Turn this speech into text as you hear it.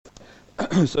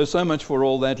So much for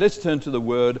all that. Let's turn to the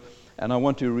Word, and I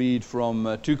want to read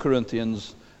from 2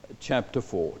 Corinthians chapter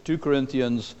 4. 2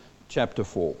 Corinthians chapter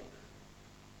 4.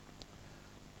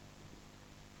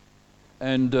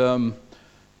 And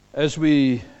as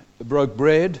we broke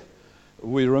bread,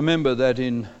 we remember that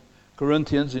in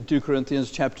 2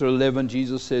 Corinthians chapter 11,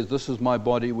 Jesus says, "This is my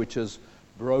body which is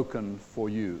broken for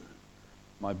you."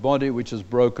 My body which is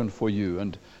broken for you.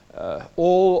 And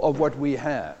all of what we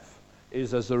have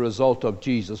is as a result of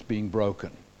Jesus being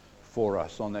broken for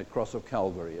us on that cross of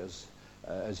Calvary.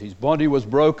 As his body was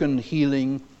broken,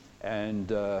 healing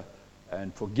and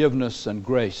forgiveness and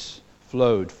grace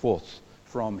flowed forth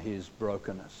from his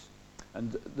brokenness.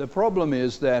 And the problem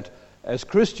is that as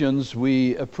Christians,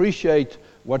 we appreciate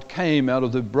what came out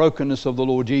of the brokenness of the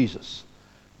Lord Jesus,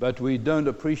 but we don't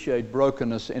appreciate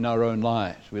brokenness in our own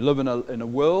lives. We live in a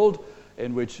world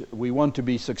in which we want to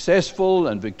be successful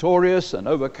and victorious and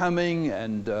overcoming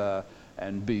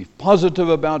and be positive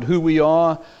about who we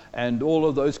are and all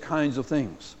of those kinds of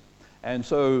things. And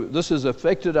so this has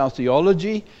affected our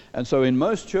theology. And so in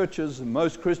most churches,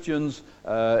 most Christians,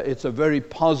 it's a very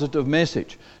positive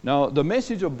message. Now, the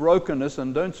message of brokenness,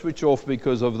 and don't switch off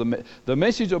because of the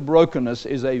message of brokenness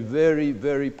is a very,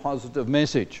 very positive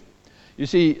message. You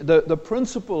see, the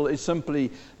principle is simply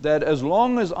that as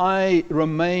long as I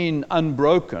remain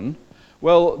unbroken,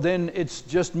 well, then it's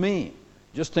just me.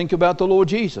 Just think about the Lord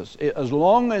Jesus. As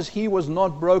long as he was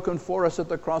not broken for us at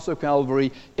the cross of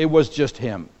Calvary, it was just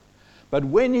him. But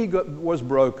when he was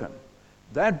broken,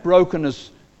 that brokenness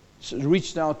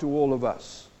reached out to all of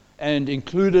us and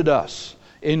included us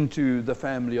into the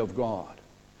family of God.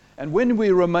 And when we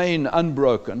remain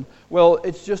unbroken, well,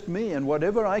 it's just me, and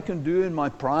whatever I can do in my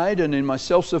pride and in my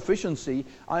self-sufficiency,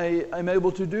 I'm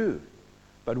able to do.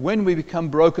 But when we become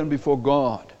broken before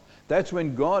God, that's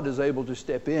when God is able to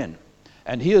step in,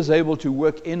 and he is able to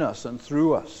work in us and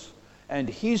through us, and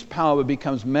his power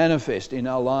becomes manifest in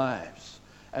our lives.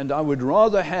 And I would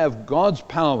rather have God's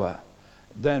power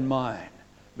than mine,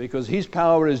 because his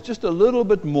power is just a little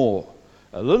bit more,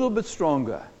 a little bit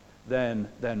stronger than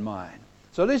mine.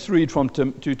 So let's read from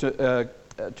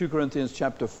 2 Corinthians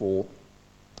chapter 4,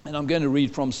 and I'm going to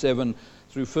read from 7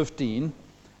 through 15,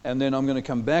 and then I'm going to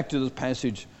come back to this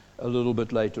passage a little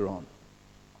bit later on.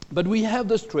 "But we have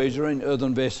this treasure in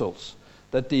earthen vessels,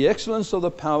 that the excellence of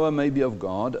the power may be of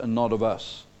God and not of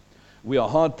us. We are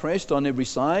hard pressed on every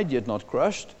side, yet not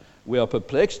crushed. We are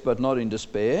perplexed, but not in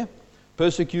despair.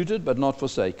 Persecuted, but not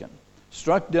forsaken.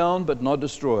 Struck down, but not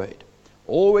destroyed.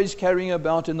 Always carrying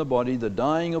about in the body the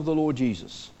dying of the Lord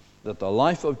Jesus, that the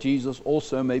life of Jesus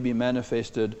also may be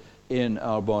manifested in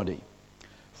our body.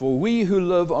 For we who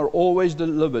live are always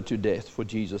delivered to death for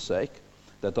Jesus' sake,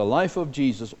 that the life of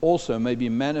Jesus also may be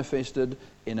manifested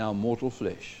in our mortal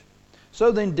flesh.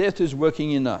 So then death is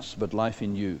working in us, but life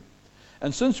in you.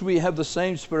 And since we have the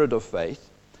same spirit of faith,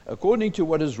 according to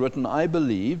what is written, I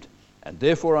believed, and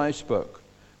therefore I spoke.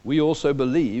 We also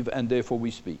believe, and therefore we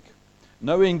speak.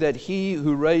 Knowing that he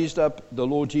who raised up the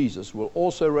Lord Jesus will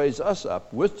also raise us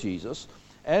up with Jesus,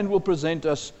 and will present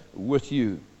us with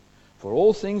you. For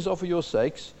all things are for your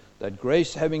sakes, that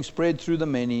grace having spread through the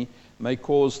many may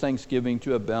cause thanksgiving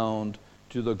to abound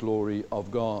to the glory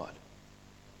of God."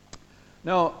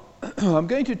 Now, I'm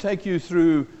going to take you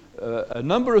through a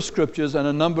number of scriptures and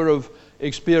a number of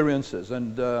experiences.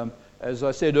 And as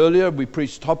I said earlier, we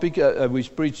preach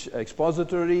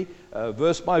expository,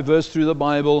 verse by verse through the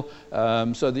Bible.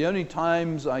 So the only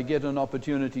times I get an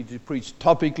opportunity to preach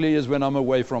topically is when I'm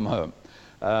away from home.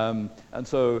 And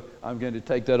so I'm going to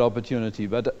take that opportunity.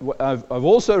 But I've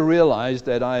also realized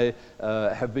that I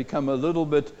have become a little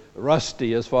bit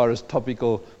rusty as far as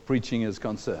topical preaching is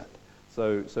concerned.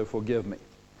 So forgive me.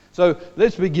 So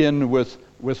let's begin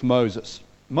with Moses.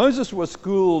 Moses was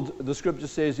schooled, the scripture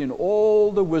says, in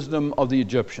all the wisdom of the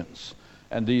Egyptians.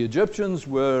 And the Egyptians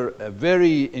were a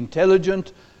very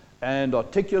intelligent and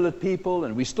articulate people,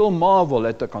 and we still marvel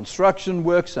at the construction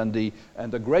works and the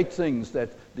great things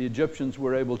that the Egyptians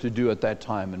were able to do at that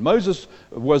time. And Moses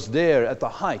was there at the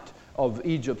height of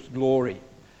Egypt's glory.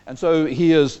 And so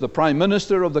he is the prime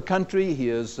minister of the country. He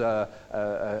is a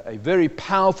very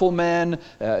powerful man.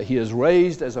 He is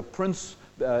raised as a prince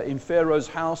in Pharaoh's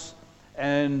house,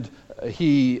 and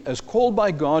he is called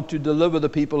by God to deliver the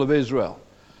people of Israel.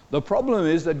 The problem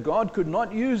is that God could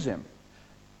not use him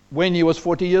when he was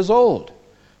 40 years old,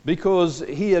 because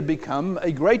he had become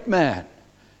a great man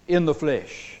in the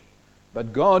flesh.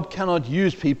 But God cannot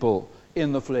use people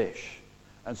in the flesh.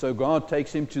 And so God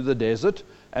takes him to the desert,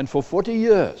 and for 40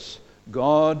 years,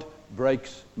 God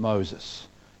breaks Moses.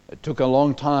 It took a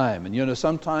long time. And,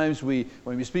 sometimes when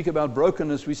we speak about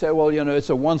brokenness, we say, well, it's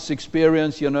a once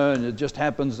experience, and it just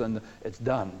happens and it's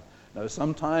done. No,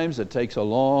 sometimes it takes a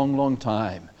long, long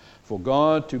time for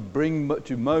God to bring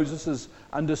to Moses'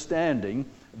 understanding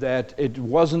that it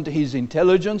wasn't his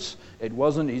intelligence, it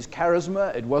wasn't his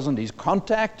charisma, it wasn't his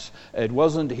contacts, it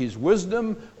wasn't his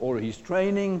wisdom or his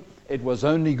training, it was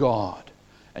only God.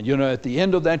 And at the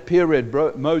end of that period,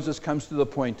 Moses comes to the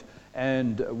point,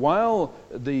 and while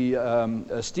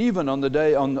the Stephen on the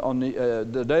day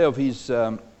the day of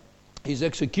his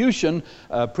execution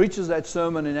preaches that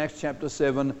sermon in Acts chapter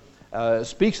 7,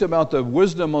 speaks about the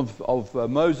wisdom of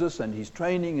Moses and his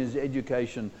training, his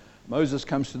education. Moses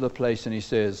comes to the place and he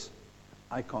says,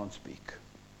 I can't speak.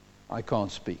 I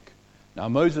can't speak. Now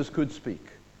Moses could speak.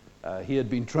 He had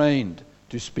been trained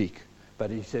to speak.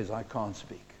 But he says, I can't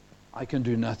speak. I can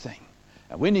do nothing.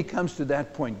 And when he comes to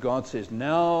that point, God says,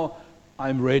 now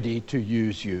I'm ready to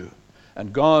use you.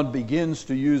 And God begins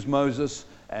to use Moses,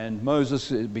 and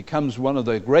Moses becomes one of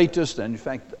the greatest, and in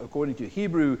fact, according to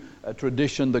Hebrew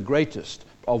tradition, the greatest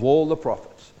of all the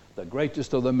prophets, the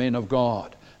greatest of the men of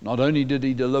God. Not only did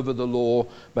he deliver the law,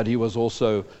 but he was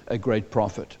also a great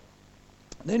prophet.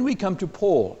 Then we come to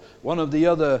Paul, one of the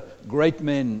other great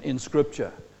men in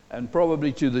Scripture. And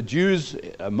probably to the Jews,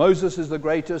 Moses is the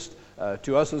greatest.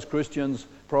 To us as Christians,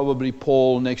 probably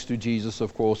Paul, next to Jesus,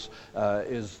 of course,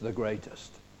 is the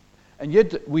greatest. And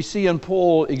yet we see in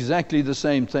Paul exactly the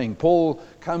same thing. Paul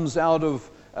comes out of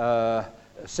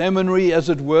seminary, as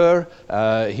it were.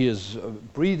 He is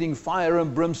breathing fire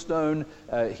and brimstone.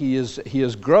 He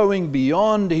is growing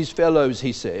beyond his fellows,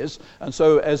 he says. And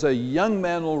so as a young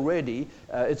man already,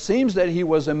 it seems that he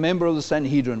was a member of the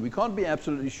Sanhedrin. We can't be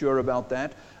absolutely sure about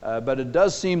that, but it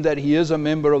does seem that he is a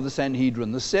member of the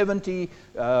Sanhedrin, the 70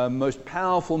 most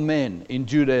powerful men in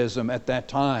Judaism at that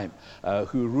time,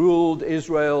 who ruled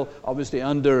Israel, obviously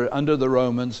under the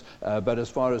Romans, but as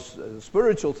far as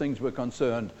spiritual things were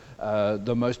concerned,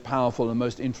 the most powerful and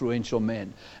most influential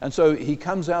men. And so he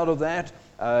comes out of that.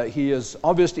 He is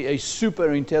obviously a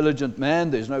super intelligent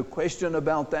man. There's no question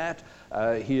about that.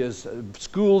 He is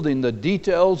schooled in the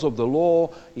details of the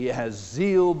law. He has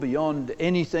zeal beyond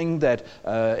anything that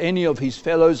any of his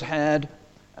fellows had.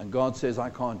 And God says, I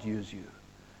can't use you.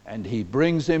 And he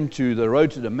brings him to the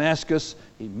road to Damascus.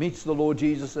 He meets the Lord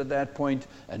Jesus at that point.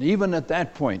 And even at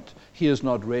that point, he is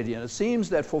not ready. And it seems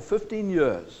that for 15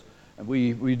 years, and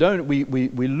we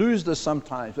lose this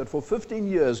sometimes, but for 15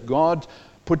 years, God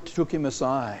took him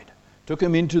aside, took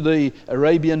him into the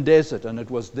Arabian desert, and it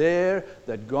was there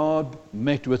that God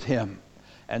met with him.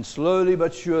 And slowly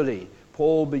but surely,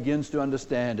 Paul begins to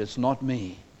understand it's not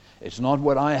me. It's not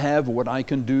what I have or what I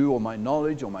can do or my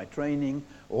knowledge or my training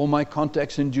or my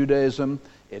contacts in Judaism.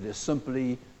 It is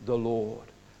simply the Lord.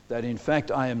 That in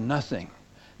fact I am nothing.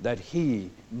 That he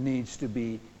needs to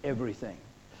be everything.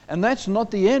 And that's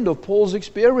not the end of Paul's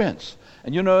experience.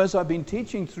 And as I've been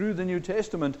teaching through the New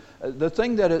Testament, the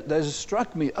thing that has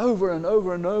struck me over and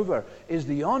over and over is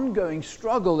the ongoing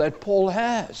struggle that Paul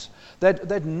has.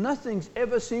 That nothing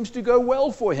ever seems to go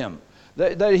well for him.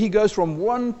 That he goes from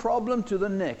one problem to the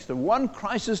next, and one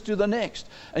crisis to the next.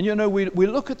 And we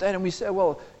look at that and we say,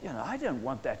 well, I don't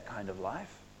want that kind of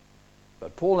life.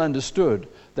 But Paul understood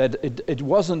that it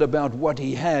wasn't about what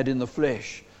he had in the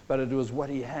flesh, but it was what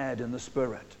he had in the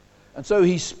spirit. And so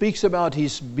he speaks about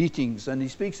his beatings, and he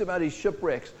speaks about his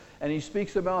shipwrecks, and he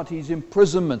speaks about his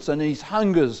imprisonments and his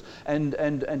hungers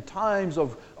and times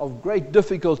of great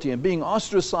difficulty and being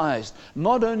ostracized,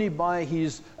 not only by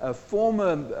his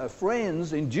former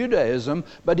friends in Judaism,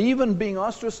 but even being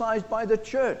ostracized by the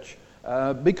church,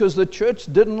 because the church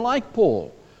didn't like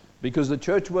Paul, because the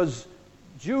church was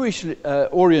Jewish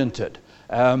oriented.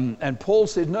 And Paul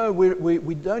said, no,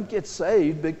 we don't get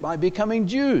saved by becoming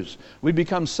Jews. We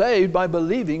become saved by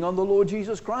believing on the Lord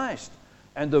Jesus Christ.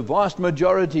 And the vast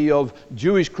majority of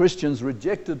Jewish Christians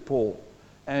rejected Paul.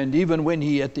 And even when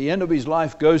he, at the end of his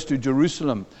life, goes to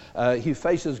Jerusalem, he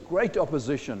faces great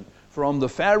opposition from the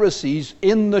Pharisees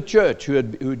in the church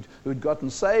who'd gotten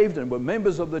saved and were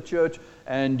members of the church.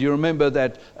 And you remember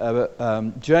that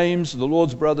James, the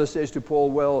Lord's brother, says to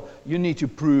Paul, well, you need to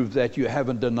prove that you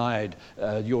haven't denied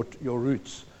your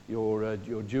roots, your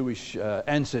Jewish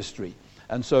ancestry.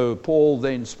 And so Paul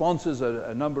then sponsors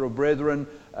a number of brethren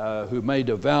who made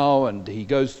a vow, and he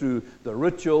goes through the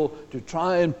ritual to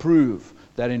try and prove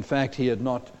that in fact he had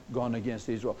not gone against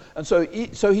Israel. And so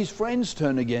his friends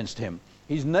turn against him.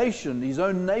 His nation, his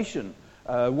own nation,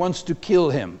 wants to kill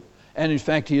him. And in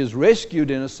fact, he is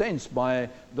rescued in a sense by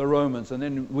the Romans. And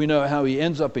then we know how he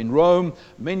ends up in Rome.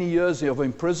 Many years of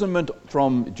imprisonment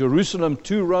from Jerusalem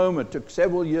to Rome. It took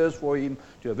several years for him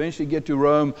to eventually get to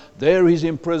Rome. There he's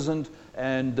imprisoned,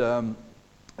 and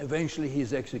eventually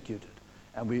he's executed.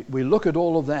 And we look at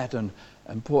all of that and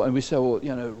we say, well,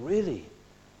 really,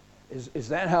 is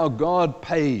that how God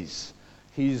pays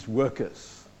his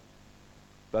workers?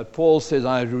 But Paul says,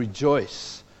 I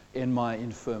rejoice in my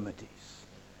infirmities.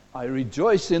 I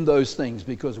rejoice in those things,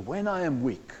 because when I am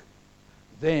weak,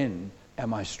 then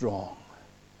am I strong.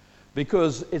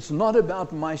 Because it's not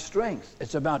about my strength,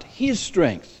 it's about his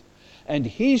strength. And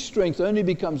his strength only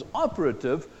becomes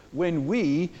operative when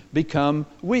we become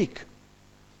weak.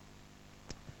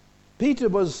 Peter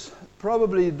was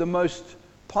probably the most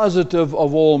positive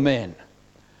of all men.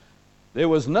 There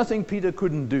was nothing Peter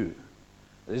couldn't do.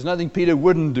 There's nothing Peter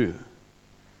wouldn't do.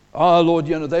 Oh, Lord,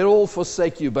 they'll all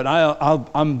forsake you, but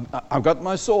I've got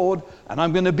my sword, and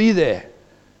I'm going to be there.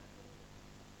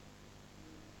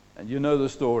 And you know the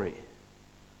story.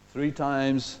 3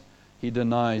 times he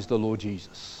denies the Lord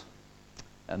Jesus.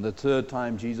 And the 3rd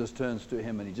time Jesus turns to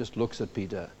him and he just looks at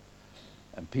Peter.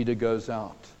 And Peter goes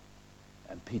out,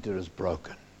 and Peter is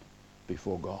broken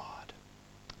before God.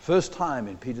 First time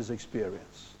in Peter's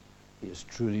experience, he is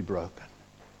truly broken.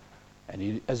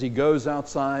 And as he goes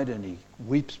outside and he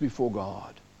weeps before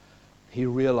God, he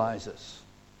realizes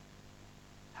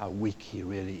how weak he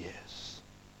really is.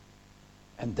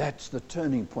 And that's the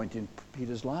turning point in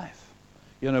Peter's life.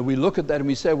 We look at that and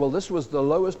we say, well, this was the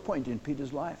lowest point in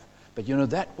Peter's life. But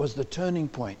that was the turning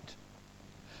point.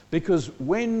 Because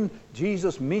when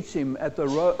Jesus meets him at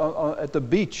the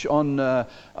beach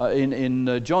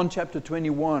in John chapter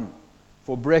 21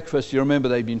 for breakfast, you remember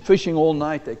they've been fishing all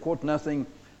night, they caught nothing.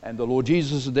 And the Lord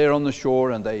Jesus is there on the shore,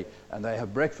 and they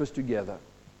have breakfast together.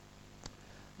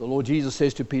 The Lord Jesus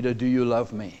says to Peter, do you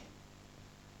love me?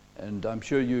 And I'm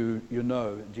sure you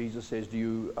know, Jesus says, do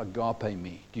you agape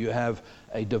me? Do you have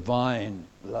a divine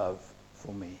love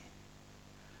for me?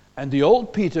 And the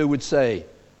old Peter would say,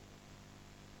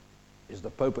 is the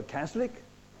Pope a Catholic?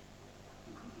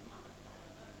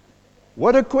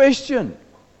 What a question!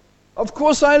 Of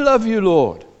course I love you,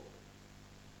 Lord.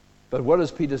 But what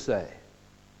does Peter say?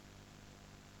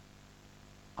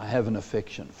 I have an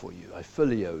affection for you. I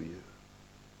phileo you.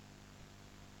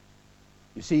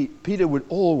 You see, Peter would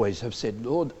always have said,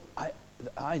 Lord,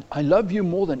 I love you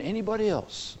more than anybody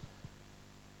else.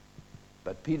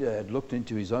 But Peter had looked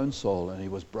into his own soul and he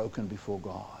was broken before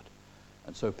God.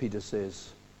 And so Peter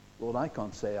says, Lord, I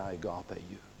can't say I agape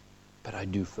you, but I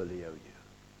do phileo you.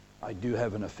 I do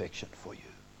have an affection for you.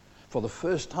 For the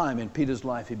first time in Peter's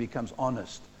life, he becomes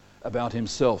honest about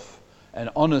himself and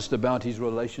honest about his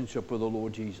relationship with the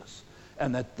Lord Jesus.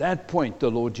 And at that point, the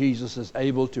Lord Jesus is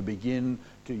able to begin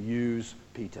to use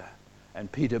Peter. And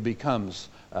Peter becomes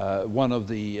one of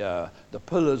the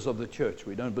pillars of the church.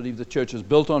 We don't believe the church is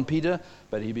built on Peter,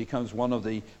 but he becomes one of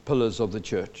the pillars of the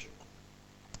church.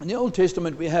 In the Old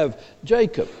Testament, we have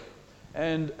Jacob.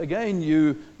 And again,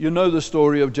 you know the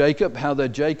story of Jacob, how that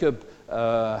Jacob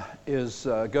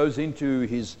goes into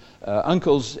his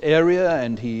uncle's area,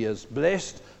 and he is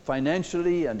blessed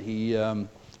financially, and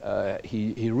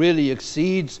he really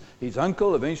exceeds his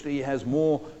uncle. Eventually he has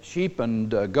more sheep and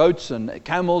goats and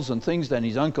camels and things than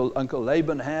his uncle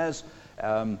Laban has,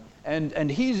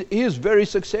 and he is very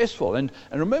successful. And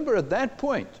remember, at that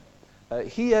point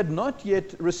he had not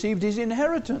yet received his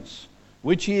inheritance,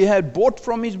 which he had bought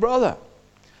from his brother,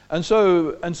 and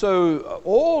so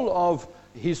all of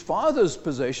his father's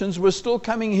possessions were still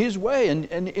coming his way, and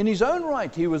in his own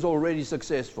right he was already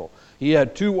successful. He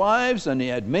had 2 wives and he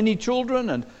had many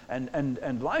children,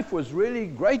 and life was really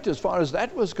great as far as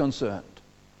that was concerned.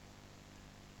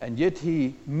 And yet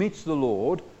he meets the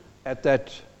Lord at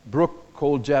that brook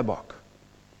called Jabbok,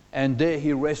 and there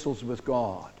he wrestles with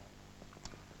God,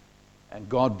 and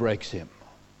God breaks him,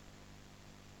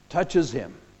 touches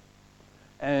him,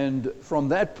 and from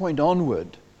that point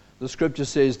onward, the scripture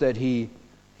says that he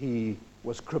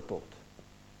was crippled.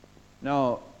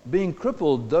 Now, being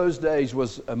crippled those days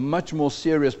was a much more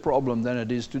serious problem than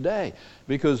it is today,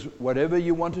 because whatever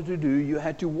you wanted to do, you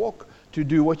had to walk to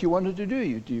do what you wanted to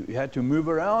do. You had to move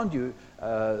around.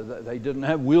 They didn't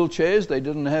have wheelchairs. They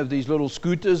didn't have these little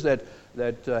scooters that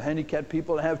handicapped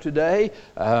people have today.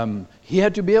 He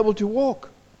had to be able to walk.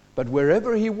 But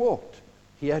wherever he walked,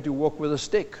 he had to walk with a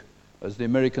stick, as the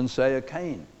Americans say, a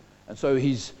cane. And so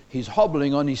he's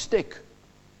hobbling on his stick.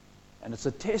 And it's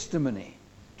a testimony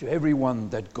to everyone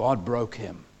that God broke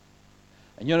him.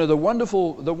 And you know, the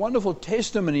wonderful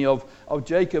testimony of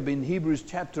Jacob in Hebrews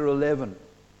chapter 11.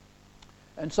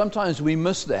 And sometimes we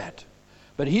miss that.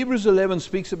 But Hebrews 11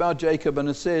 speaks about Jacob, and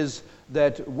it says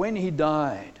that when he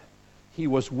died, he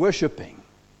was worshiping,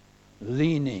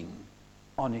 leaning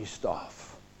on his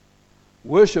staff.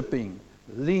 Worshiping,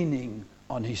 leaning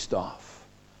on his staff.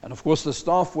 And of course the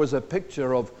staff was a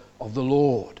picture of the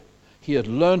Lord. He had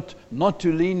learnt not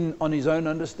to lean on his own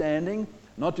understanding,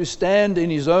 not to stand in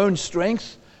his own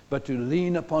strength, but to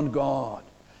lean upon God.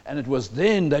 And it was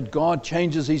then that God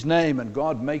changes his name, and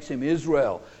God makes him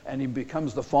Israel, and he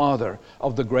becomes the father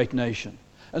of the great nation.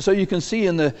 And so you can see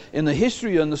in the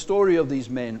history and the story of these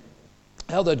men,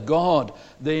 how that God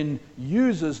then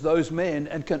uses those men,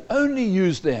 and can only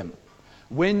use them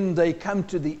when they come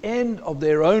to the end of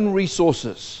their own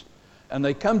resources, and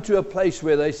they come to a place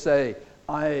where they say,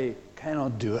 I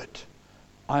cannot do it.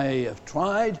 I have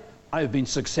tried, I have been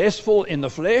successful in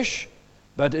the flesh,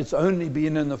 but it's only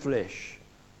been in the flesh.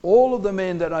 All of the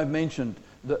men that I've mentioned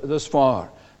thus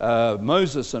far,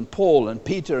 Moses and Paul and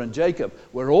Peter and Jacob,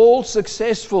 were all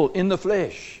successful in the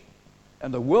flesh.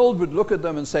 And the world would look at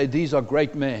them and say, these are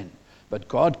great men. But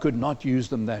God could not use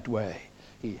them that way.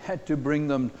 He had to bring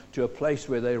them to a place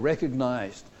where they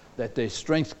recognized that their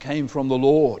strength came from the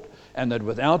Lord, and that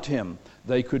without him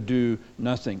they could do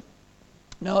nothing.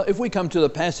 Now, if we come to the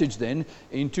passage then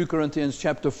in 2 Corinthians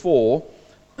chapter 4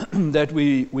 that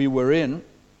we were in,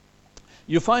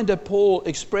 you find that Paul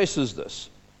expresses this.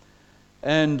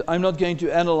 And I'm not going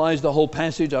to analyze the whole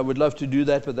passage. I would love to do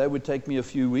that, but that would take me a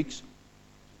few weeks.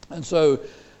 And so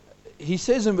he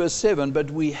says in verse 7, but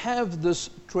we have this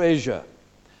treasure.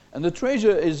 And the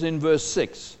treasure is in verse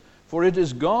 6. For it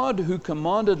is God who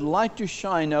commanded light to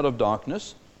shine out of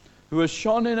darkness, who has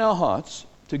shone in our hearts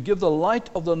to give the light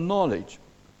of the knowledge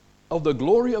of the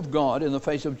glory of God in the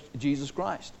face of Jesus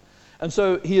Christ. And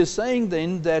so he is saying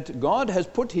then that God has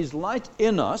put his light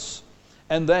in us,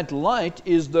 and that light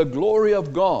is the glory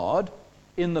of God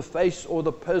in the face or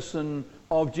the person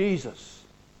of Jesus.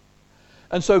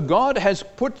 And so God has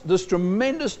put this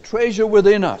tremendous treasure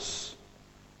within us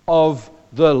of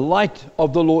the light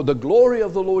of the Lord, the glory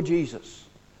of the Lord Jesus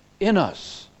in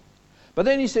us. But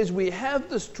then he says we have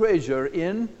this treasure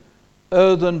in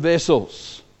earthen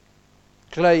vessels,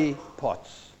 clay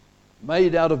pots,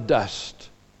 made out of dust,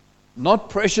 not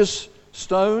precious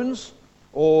stones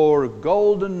or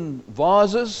golden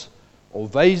vases, or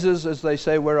vases as they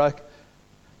say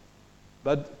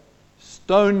but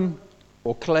stone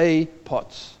or clay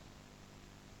pots.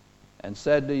 And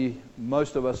sadly,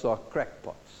 most of us are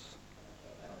crackpots.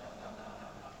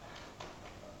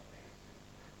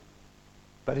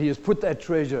 But he has put that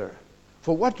treasure.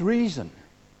 For what reason?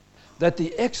 That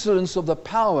the excellence of the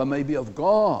power may be of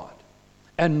God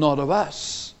and not of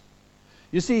us.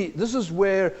 You see, this is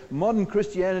where modern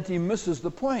Christianity misses the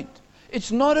point.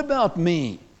 It's not about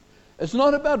me. It's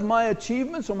not about my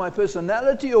achievements or my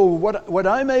personality or what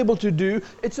I'm able to do.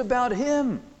 It's about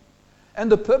him.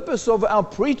 And the purpose of our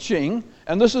preaching,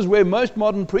 and this is where most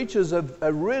modern preachers have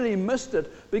really missed it,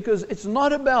 because it's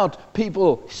not about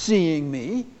people seeing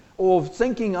me or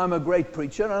thinking I'm a great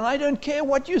preacher, and I don't care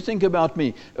what you think about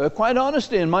me. Quite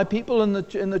honestly, and my people in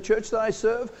the church that I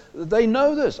serve, they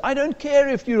know this. I don't care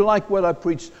if you like what I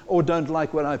preach or don't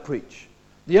like what I preach.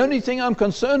 The only thing I'm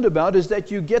concerned about is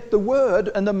that you get the word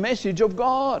and the message of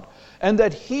God, and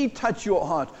that he touch your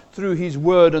heart through his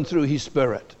word and through his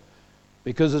spirit.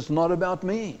 Because it's not about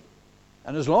me.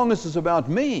 And as long as it's about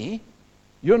me,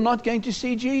 you're not going to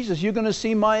see Jesus. You're going to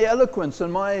see my eloquence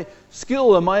and my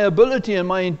skill and my ability and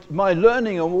my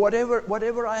learning or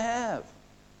whatever I have.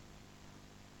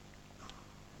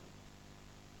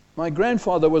 My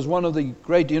grandfather was one of the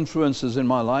great influences in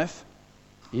my life.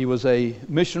 He was a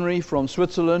missionary from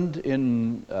Switzerland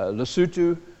in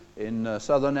Lesotho in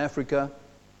southern Africa.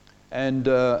 And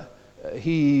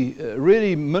he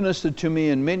really ministered to me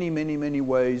in many, many, many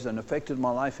ways and affected my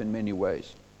life in many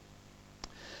ways.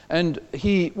 And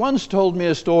he once told me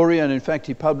a story, and in fact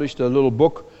he published a little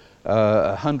book,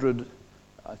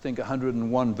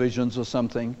 101 visions or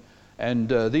something. And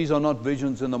these are not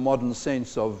visions in the modern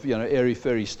sense of,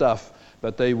 airy-fairy stuff,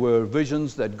 but they were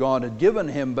visions that God had given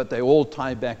him, but they all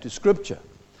tie back to Scripture.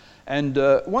 And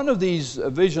one of these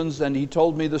visions, and he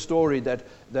told me the story that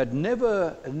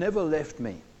never left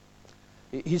me.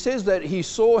 He says that he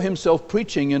saw himself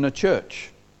preaching in a church,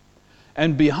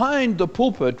 and behind the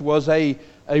pulpit was a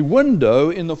window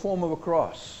in the form of a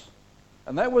cross.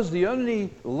 And that was the only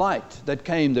light that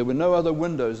came. There were no other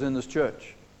windows in this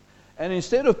church. And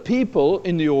instead of people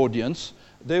in the audience,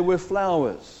 there were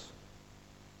flowers.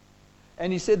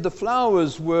 And he said the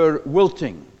flowers were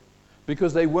wilting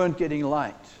because they weren't getting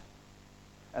light.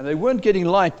 And they weren't getting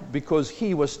light because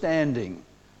he was standing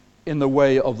in the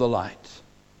way of the light.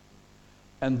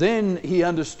 And then he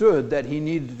understood that he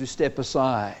needed to step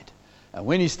aside. And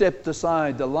when he stepped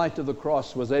aside, the light of the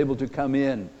cross was able to come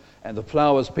in, and the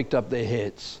flowers picked up their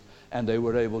heads, and they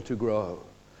were able to grow.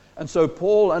 And so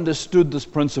Paul understood this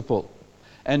principle.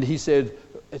 And he said,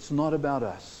 it's not about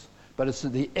us, but it's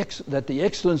that the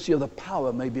excellency of the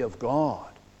power may be of God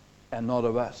and not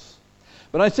of us.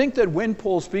 But I think that when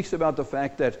Paul speaks about the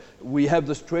fact that we have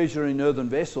this treasure in earthen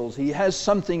vessels, he has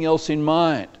something else in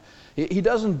mind. He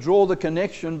doesn't draw the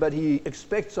connection, but he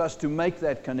expects us to make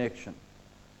that connection.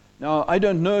 Now, I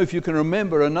don't know if you can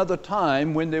remember another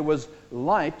time when there was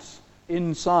lights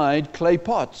inside clay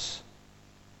pots.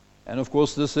 And of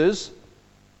course, this is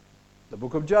the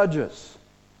book of Judges.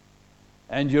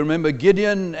 And you remember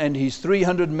Gideon and his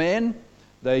 300 men.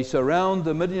 They surround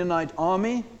the Midianite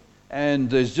army. And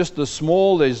there's just there's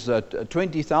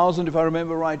 20,000, if I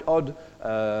remember right, odd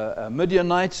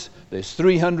Midianites. There's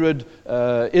 300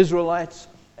 Israelites.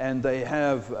 And they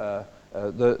have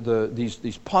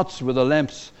these pots with the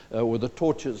lamps, with the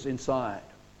torches inside.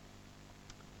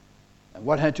 And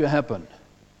what had to happen?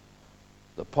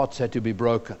 The pots had to be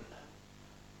broken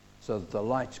so that the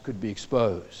lights could be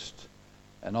exposed.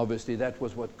 And obviously that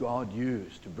was what God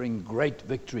used to bring great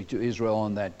victory to Israel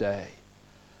on that day.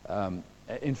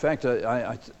 In fact,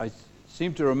 I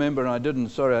seem to remember, and I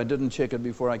didn't check it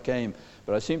before I came,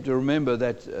 but I seem to remember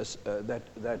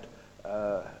that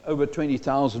over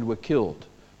 20,000 were killed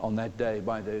on that day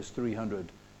by those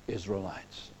 300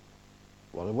 Israelites.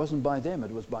 Well, it wasn't by them,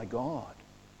 it was by God.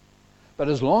 But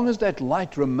as long as that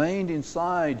light remained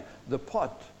inside the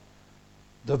pot,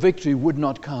 the victory would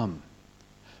not come.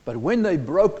 But when they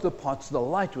broke the pots, the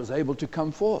light was able to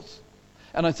come forth.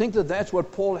 And I think that that's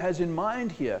what Paul has in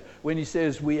mind here when he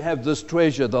says we have this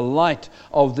treasure, the light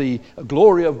of the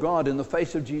glory of God in the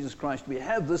face of Jesus Christ. We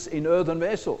have this in earthen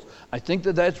vessels. I think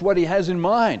that that's what he has in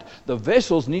mind. The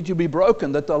vessels need to be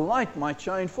broken that the light might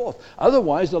shine forth.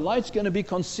 Otherwise, the light's going to be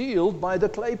concealed by the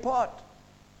clay pot.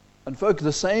 And folks,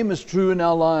 the same is true in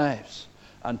our lives.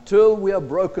 Until we are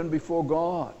broken before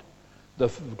God, the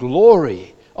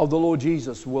glory of the Lord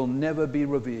Jesus will never be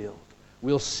revealed.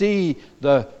 We'll see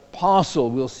the parcel,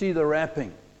 we'll see the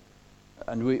wrapping.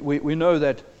 And we know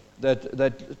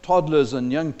that toddlers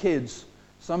and young kids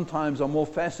sometimes are more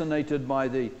fascinated by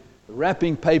the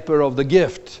wrapping paper of the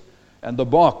gift and the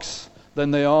box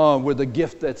than they are with the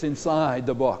gift that's inside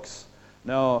the box.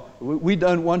 Now, we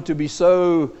don't want to be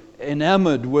so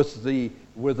enamored with the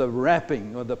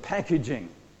wrapping or the packaging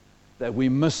that we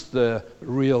miss the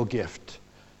real gift.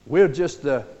 We're just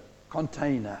the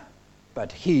container,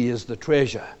 but He is the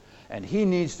treasure. And He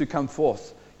needs to come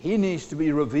forth. He needs to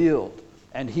be revealed.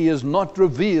 And He is not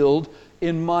revealed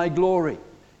in my glory.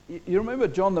 You remember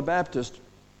John the Baptist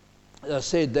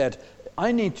said that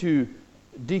I need to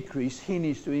decrease, He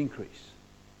needs to increase.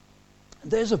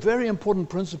 There's a very important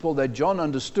principle that John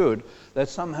understood that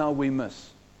somehow we miss.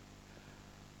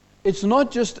 It's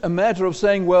not just a matter of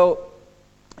saying, well,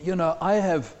 I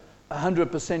have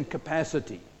 100%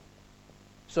 capacity.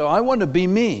 So I want to be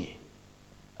me.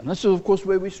 And that's, of course,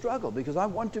 where we struggle, because I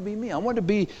want to be me. I want to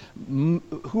be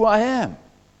who I am.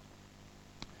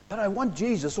 But I want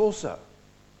Jesus also.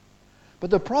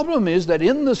 But the problem is that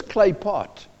in this clay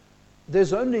pot,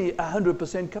 there's only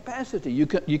 100% capacity.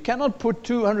 You cannot put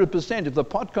 200%. If the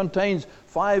pot contains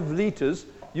 5 liters,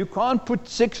 you can't put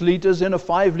 6 liters in a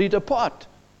 5-liter pot.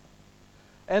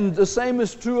 And the same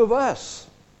is true of us.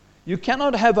 You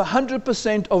cannot have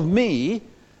 100% of me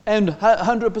and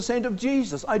 100% of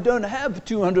Jesus. I don't have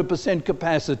 200%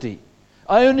 capacity.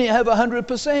 I only have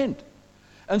 100%.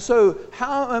 And so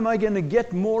how am I going to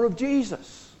get more of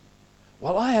Jesus?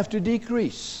 Well, I have to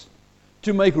decrease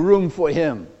to make room for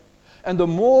Him. And the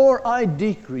more I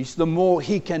decrease, the more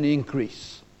He can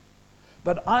increase.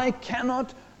 But I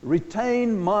cannot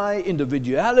retain my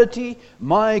individuality,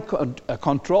 my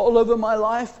control over my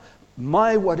life,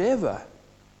 my whatever,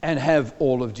 and have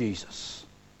all of Jesus.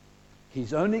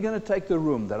 He's only going to take the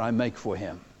room that I make for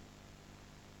Him.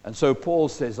 And so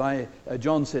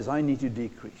John says, I need to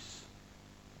decrease.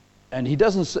 And he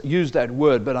doesn't use that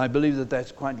word, but I believe that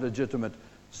that's quite legitimate,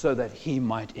 so that He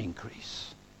might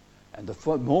increase. And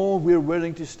the more we're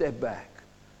willing to step back,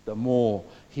 the more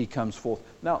He comes forth.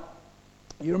 Now,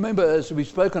 you remember as we've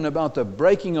spoken about the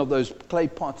breaking of those clay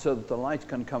pots so that the light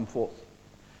can come forth.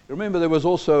 You remember there was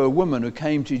also a woman who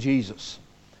came to Jesus,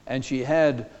 and she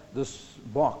had this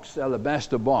box,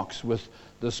 alabaster box, with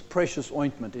this precious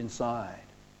ointment inside.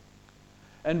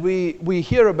 And we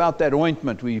hear about that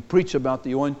ointment. We preach about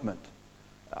the ointment.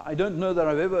 I don't know that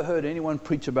I've ever heard anyone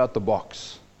preach about the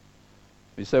box.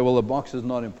 We say, well, the box is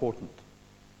not important.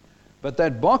 But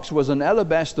that box was an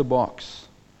alabaster box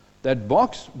That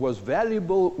box was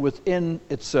valuable within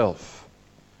itself.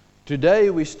 Today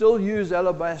we still use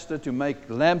alabaster to make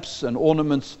lamps and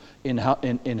ornaments in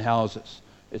houses.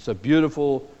 It's a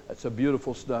beautiful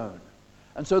stone.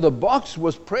 And so the box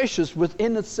was precious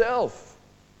within itself.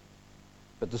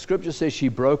 But the scripture says she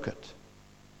broke it.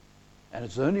 And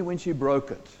it's only when she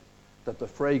broke it that the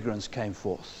fragrance came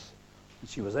forth. And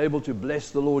she was able to bless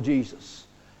the Lord Jesus.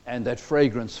 And that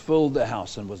fragrance filled the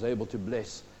house and was able to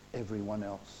bless everyone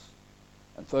else.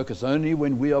 And folks, it's only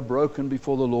when we are broken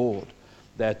before the Lord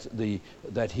that the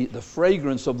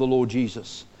fragrance of the Lord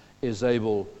Jesus is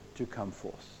able to come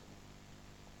forth.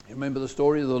 You remember the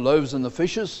story of the loaves and the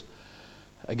fishes?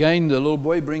 Again, the little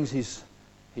boy brings his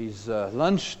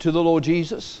lunch to the Lord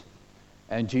Jesus,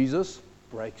 and Jesus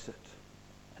breaks it.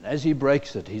 And as he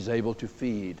breaks it, he's able to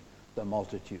feed the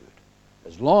multitude.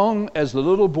 As long as the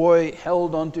little boy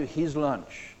held on to his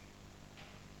lunch,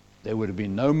 there would have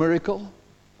been no miracle,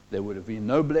 there would have been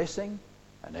no blessing,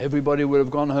 and everybody would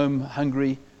have gone home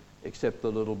hungry except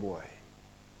the little boy.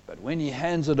 But when he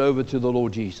hands it over to the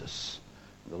Lord Jesus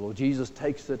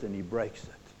takes it and he breaks it.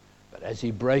 But as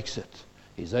he breaks it,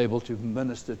 he's able to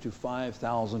minister to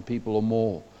 5,000 people or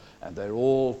more, and they're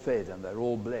all fed and they're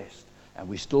all blessed. And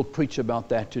we still preach about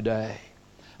that today.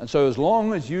 And so as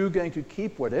long as you're going to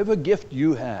keep whatever gift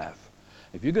you have,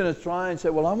 if you're going to try and say,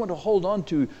 well, I want to hold on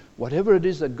to whatever it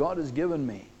is that God has given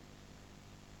me,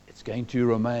 it's going to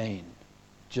remain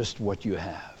just what you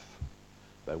have.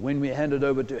 But when we hand it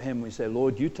over to Him, we say,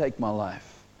 Lord, you take my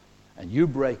life and you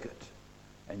break it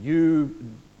and you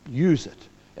use it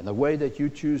in the way that you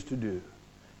choose to do.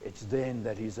 It's then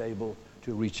that He's able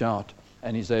to reach out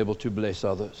and He's able to bless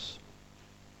others.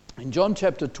 In John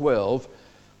chapter 12,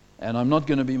 and I'm not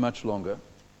going to be much longer,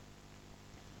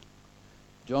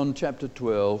 John chapter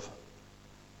 12,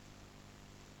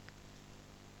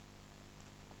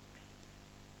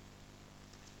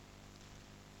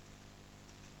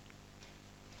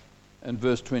 and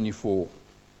verse 24.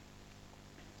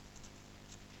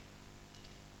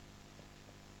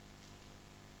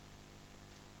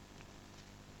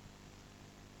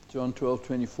 John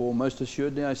 12:24. Most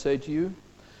assuredly I say to you,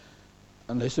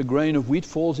 unless a grain of wheat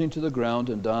falls into the ground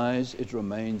and dies, it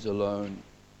remains alone.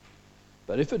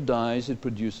 But if it dies, it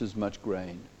produces much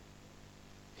grain.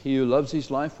 He who loves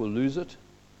his life will lose it,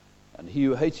 and he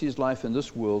who hates his life in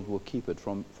this world will keep it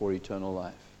for eternal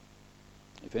life.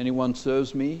 If anyone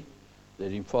serves me,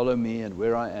 let him follow me, and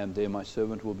where I am, there my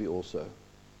servant will be also.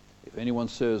 If anyone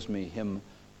serves me, him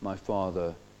my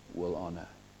Father will honor.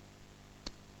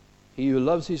 He who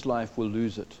loves his life will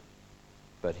lose it,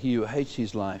 but he who hates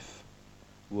his life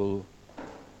will,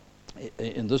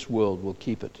 in this world, will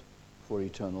keep it for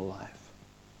eternal life.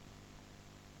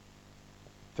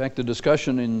 In fact, the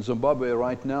discussion in Zimbabwe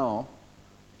right now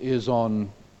is on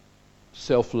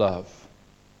self-love.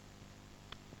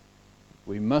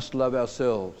 We must love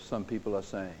ourselves, some people are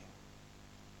saying.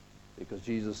 Because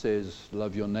Jesus says,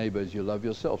 love your neighbor as you love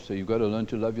yourself. So you've got to learn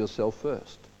to love yourself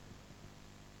first.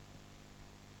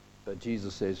 But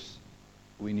Jesus says,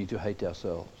 we need to hate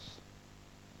ourselves.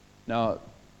 Now,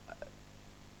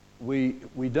 we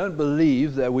don't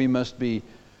believe that we must be,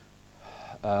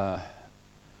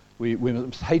 we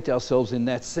must hate ourselves in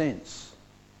that sense.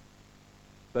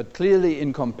 But clearly,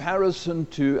 in comparison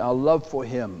to our love for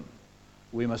Him,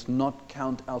 we must not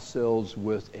count ourselves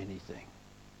worth anything,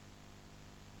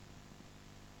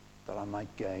 that I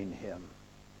might gain Him.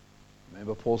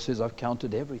 Remember, Paul says, I've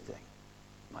counted everything.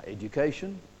 My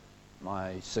education,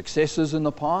 my successes in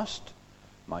the past,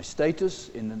 my status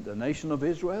in the nation of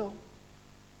Israel,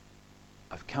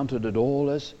 I've counted it all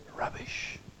as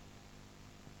rubbish.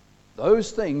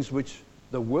 Those things which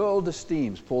the world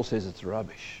esteems, Paul says it's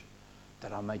rubbish,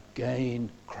 that I might gain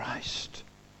Christ,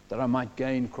 that I might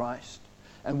gain Christ.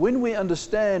 And when we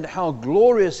understand how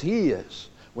glorious He is,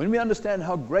 when we understand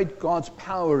how great God's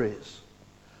power is,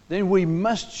 then we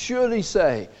must surely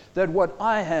say that what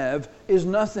I have is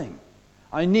nothing.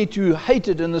 I need to hate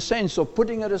it in the sense of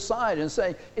putting it aside and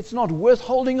saying it's not worth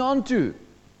holding on to.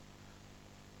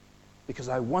 Because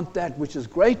I want that which is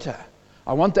greater.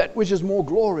 I want that which is more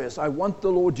glorious. I want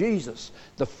the Lord Jesus,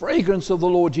 the fragrance of the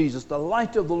Lord Jesus, the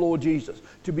light of the Lord Jesus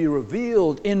to be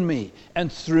revealed in me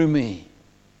and through me.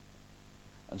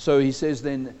 And so he says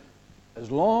then, as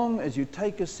long as you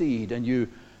take a seed and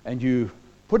you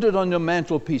put it on your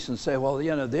mantelpiece and say, well,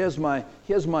 you know, here's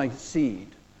my seed,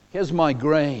 here's my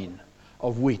grain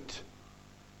of wheat.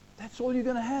 That's all you're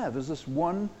going to have is this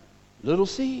one little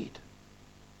seed.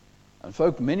 And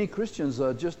folk, many Christians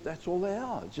are just, that's all they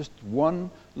are, just one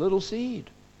little seed.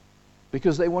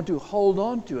 Because they want to hold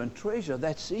on to and treasure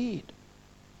that seed.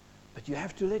 But you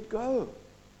have to let go.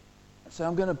 So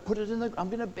I'm going to put it I'm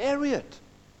going to bury it.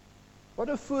 What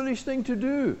a foolish thing to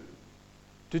do.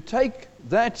 To take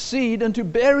that seed and to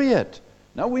bury it.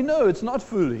 Now we know it's not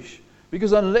foolish.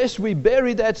 Because unless we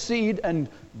bury that seed and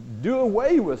do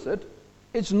away with it,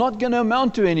 it's not going to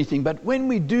amount to anything. But when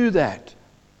we do that,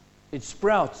 it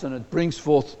sprouts and it brings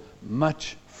forth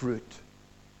much fruit.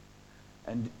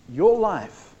 And your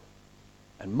life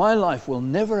and my life will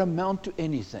never amount to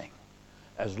anything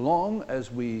as long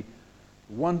as we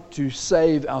want to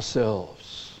save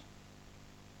ourselves.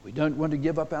 We don't want to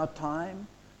give up our time.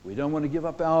 We don't want to give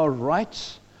up our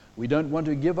rights. We don't want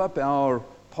to give up our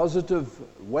positive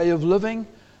way of living.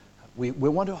 We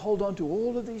want to hold on to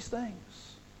all of these things.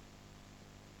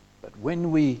 But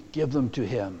when we give them to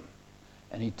Him,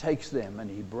 and He takes them and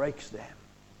He breaks them,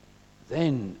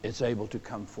 then it's able to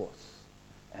come forth,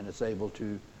 and it's able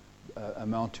to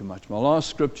amount to much. My last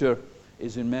scripture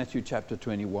is in Matthew chapter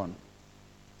 21.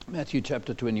 Matthew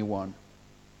chapter 21.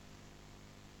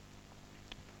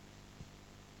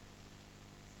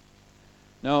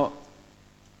 Now,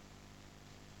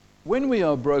 when we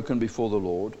are broken before the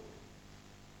Lord,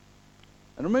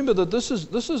 and remember that this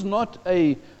is not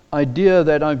an idea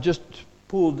that I've just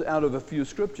pulled out of a few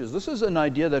scriptures. This is an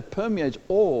idea that permeates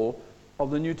all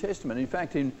of the New Testament. In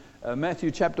fact, in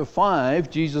Matthew chapter 5,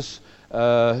 Jesus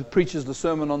preaches the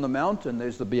Sermon on the Mount, and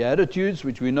there's the Beatitudes,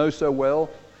 which we know so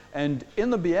well. And in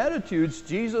the Beatitudes,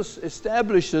 Jesus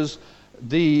establishes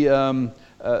the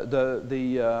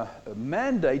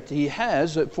mandate He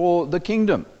has for the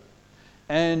kingdom.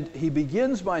 And He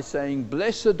begins by saying,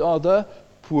 "Blessed are the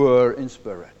poor in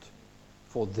spirit,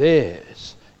 for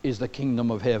theirs is the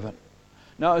kingdom of heaven."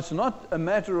 Now, it's not a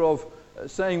matter of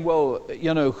saying, well,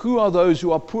 who are those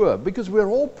who are poor? Because we're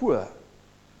all poor.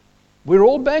 We're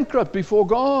all bankrupt before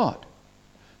God.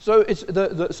 So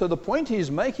the point He's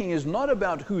making is not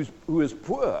about who is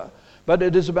poor, but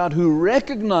it is about who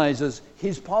recognizes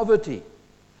his poverty.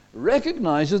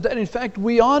 Recognizes that, in fact,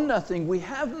 we are nothing. We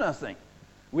have nothing.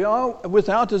 We are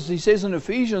without, as he says in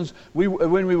Ephesians,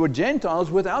 when we were Gentiles,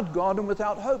 without God and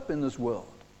without hope in this world.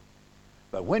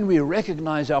 But when we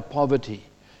recognize our poverty,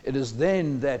 it is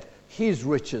then that His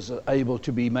riches are able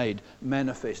to be made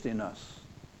manifest in us.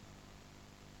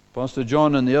 Pastor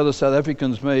John and the other South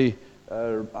Africans may,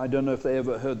 I don't know if they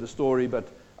ever heard the story, but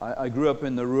I grew up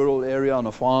in the rural area on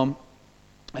a farm,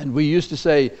 and we used to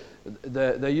say,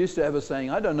 they used to have a saying,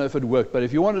 I don't know if it worked, but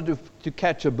if you wanted to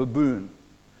catch a baboon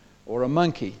or a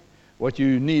monkey, what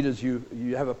you need is you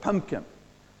have a pumpkin,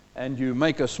 and you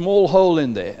make a small hole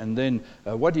in there, and then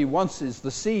what he wants is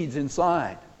the seeds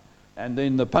inside, and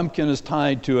then the pumpkin is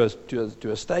tied to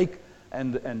a stake,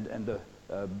 and the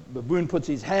baboon puts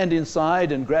his hand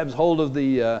inside and grabs hold of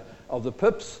the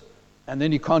pips, and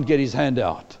then he can't get his hand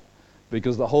out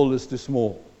because the hole is too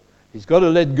small. He's got to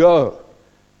let go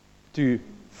to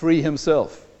free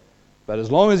himself, but as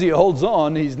long as he holds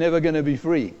on, he's never going to be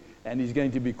free, and he's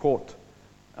going to be caught.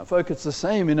 Now, folks, it's the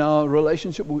same in our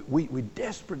relationship. We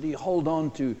desperately hold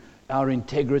on to our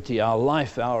integrity, our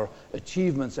life, our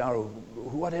achievements, our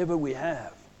whatever we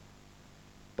have.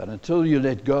 But until you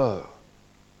let go,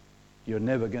 you're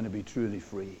never going to be truly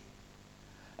free.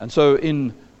 And so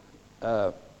in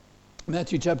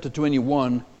Matthew chapter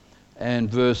 21 and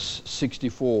verse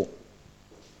 64,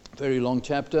 very long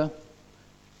chapter.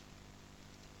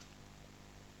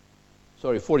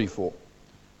 44.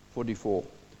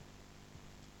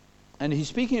 And he's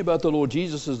speaking about the Lord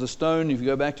Jesus as the stone. If you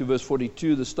go back to verse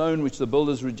 42, the stone which the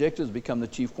builders rejected has become the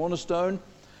chief cornerstone.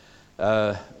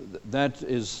 That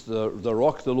is the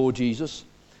rock, the Lord Jesus.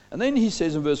 And then he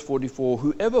says in verse 44,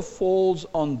 whoever falls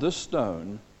on this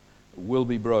stone will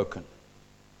be broken.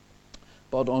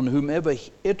 But on whomever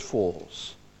it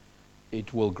falls,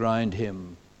 it will grind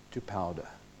him to powder.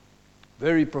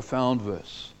 Very profound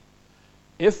verse.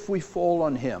 If we fall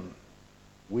on him,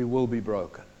 we will be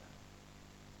broken.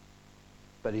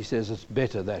 But he says it's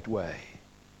better that way.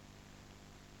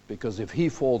 Because if he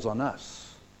falls on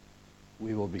us,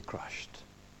 we will be crushed.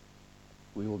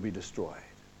 We will be destroyed.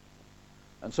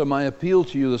 And so my appeal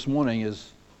to you this morning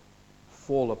is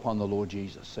fall upon the Lord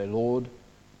Jesus. Say, Lord,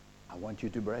 I want you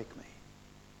to break me.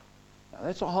 Now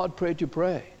that's a hard prayer to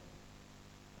pray.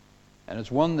 And it's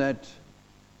one that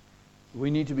we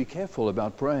need to be careful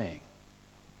about praying,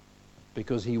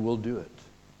 because he will do it.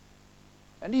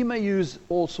 And he may use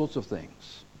all sorts of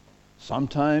things.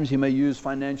 Sometimes he may use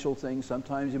financial things.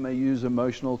 Sometimes he may use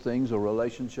emotional things or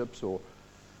relationships or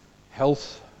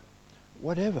health,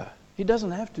 whatever. He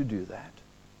doesn't have to do that.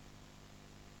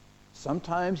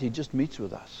 Sometimes he just meets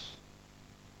with us.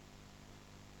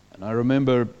 And I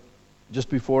remember just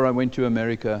before I went to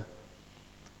America,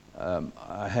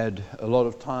 I had a lot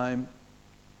of time,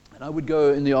 and And I would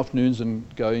go in the afternoons and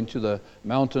go into the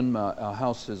mountain. Our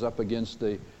house is up against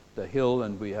the hill,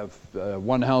 and we have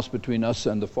one house between us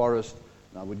and the forest.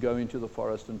 And I would go into the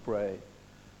forest and pray.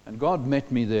 And God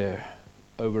met me there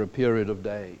over a period of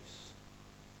days.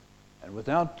 And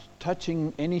without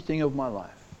touching anything of my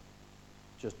life,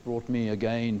 just brought me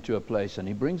again to a place. And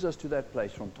He brings us to that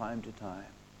place from time to time.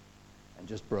 And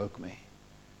just broke me.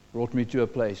 Brought me to a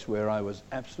place where I was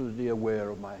absolutely aware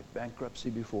of my bankruptcy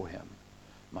before Him.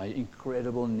 My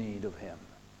incredible need of Him.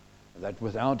 That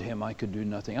without Him I could do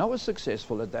nothing. I was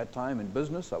successful at that time in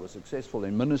business. I was successful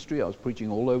in ministry. I was preaching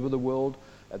all over the world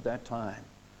at that time.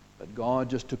 But God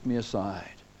just took me aside.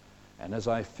 And as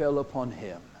I fell upon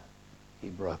Him, He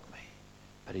broke me.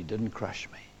 But He didn't crush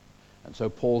me. And so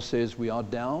Paul says we are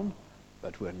down,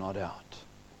 but we're not out.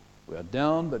 We are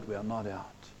down, but we are not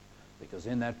out. Because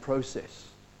in that process,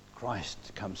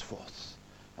 Christ comes forth.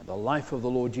 And the life of the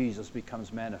Lord Jesus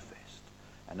becomes manifest.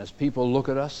 And as people look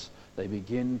at us, they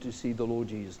begin to see the Lord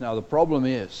Jesus. Now the problem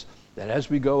is that as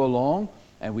we go along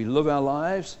and we live our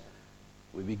lives,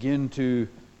 we begin to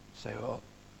say, well,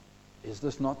 is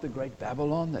this not the great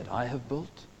Babylon that I have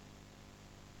built?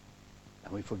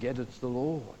 And we forget it's the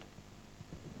Lord.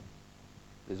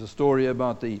 There's a story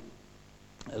about a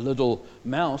little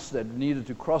mouse that needed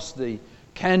to cross the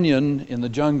canyon in the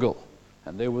jungle.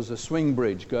 And there was a swing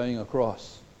bridge going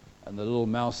across. And the little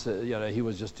mouse, he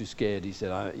was just too scared. He said,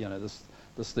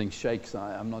 this thing shakes.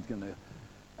 I'm not going to.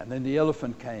 And then the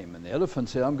elephant came. And the elephant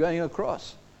said, I'm going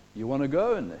across. You want to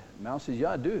go? And the mouse says,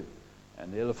 yeah, I do.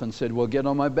 And the elephant said, well, get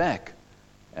on my back.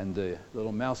 And the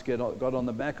little mouse got on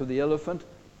the back of the elephant.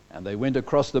 And they went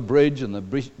across the bridge. And the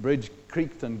bridge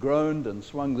creaked and groaned and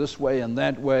swung this way and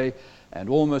that way. And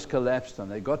almost collapsed.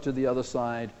 And they got to the other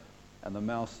side. And the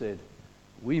mouse said,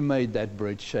 we made that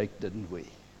bridge shake, didn't we?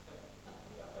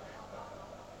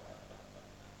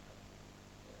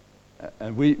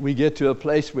 And we get to a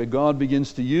place where God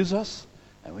begins to use us,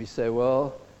 and we say,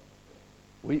 well,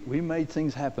 we made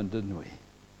things happen, didn't we?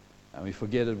 And we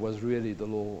forget it was really the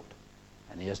Lord.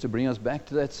 And He has to bring us back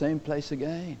to that same place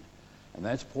again. And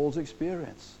that's Paul's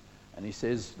experience. And he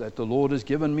says that the Lord has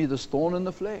given me this thorn in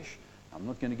the flesh. I'm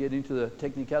not going to get into the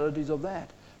technicalities of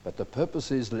that. But the purpose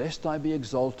is, lest I be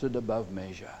exalted above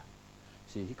measure.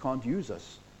 See, He can't use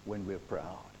us when we're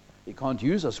proud. He can't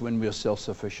use us when we're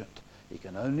self-sufficient. He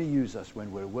can only use us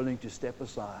when we're willing to step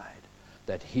aside,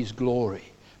 that His glory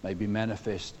may be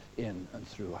manifest in and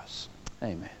through us.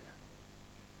 Amen.